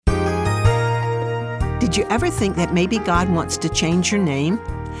Did you ever think that maybe God wants to change your name?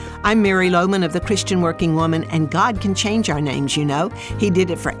 I'm Mary Lohman of the Christian Working Woman, and God can change our names, you know. He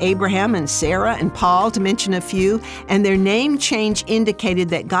did it for Abraham and Sarah and Paul, to mention a few, and their name change indicated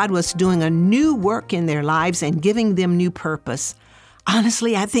that God was doing a new work in their lives and giving them new purpose.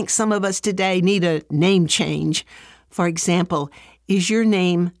 Honestly, I think some of us today need a name change. For example, is your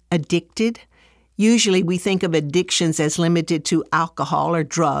name Addicted? Usually we think of addictions as limited to alcohol or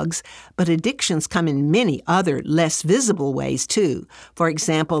drugs, but addictions come in many other, less visible ways too. For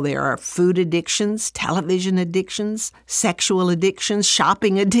example, there are food addictions, television addictions, sexual addictions,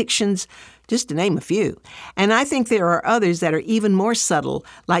 shopping addictions, just to name a few. And I think there are others that are even more subtle,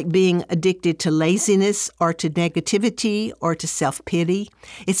 like being addicted to laziness or to negativity or to self-pity.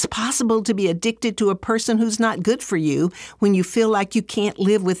 It's possible to be addicted to a person who's not good for you when you feel like you can't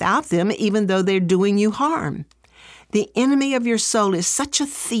live without them, even though they're doing you harm. The enemy of your soul is such a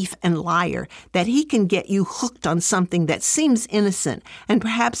thief and liar that he can get you hooked on something that seems innocent, and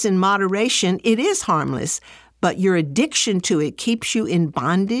perhaps in moderation it is harmless, but your addiction to it keeps you in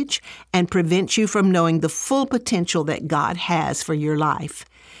bondage and prevents you from knowing the full potential that God has for your life.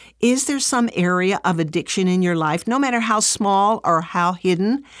 Is there some area of addiction in your life, no matter how small or how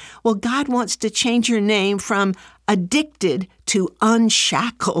hidden? Well, God wants to change your name from addicted to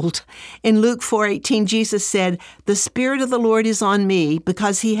unshackled. In Luke 4:18, Jesus said, "The Spirit of the Lord is on me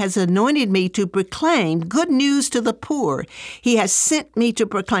because He has anointed me to proclaim good news to the poor. He has sent me to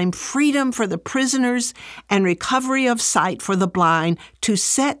proclaim freedom for the prisoners and recovery of sight for the blind, to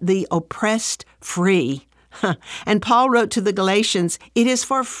set the oppressed free." And Paul wrote to the Galatians, "It is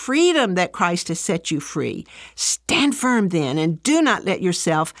for freedom that Christ has set you free. Stand firm then, and do not let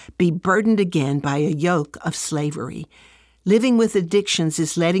yourself be burdened again by a yoke of slavery." Living with addictions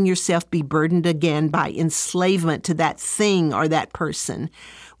is letting yourself be burdened again by enslavement to that thing or that person.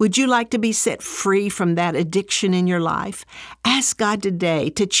 Would you like to be set free from that addiction in your life? Ask God today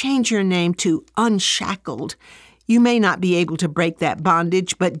to change your name to Unshackled. You may not be able to break that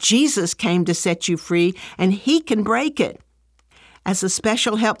bondage, but Jesus came to set you free, and He can break it. As a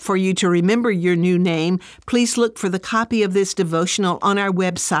special help for you to remember your new name, please look for the copy of this devotional on our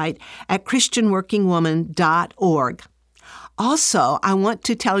website at christianworkingwoman.org. Also, I want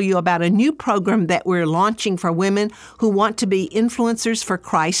to tell you about a new program that we're launching for women who want to be influencers for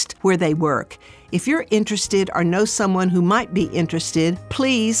Christ where they work. If you're interested or know someone who might be interested,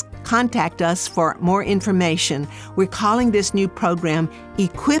 please contact us for more information. We're calling this new program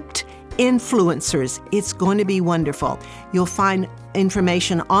Equipped Influencers. It's going to be wonderful. You'll find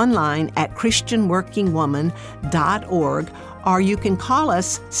information online at christianworkingwoman.org, or you can call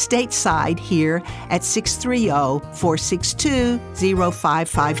us stateside here at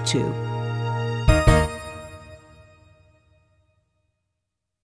 630-462-0552.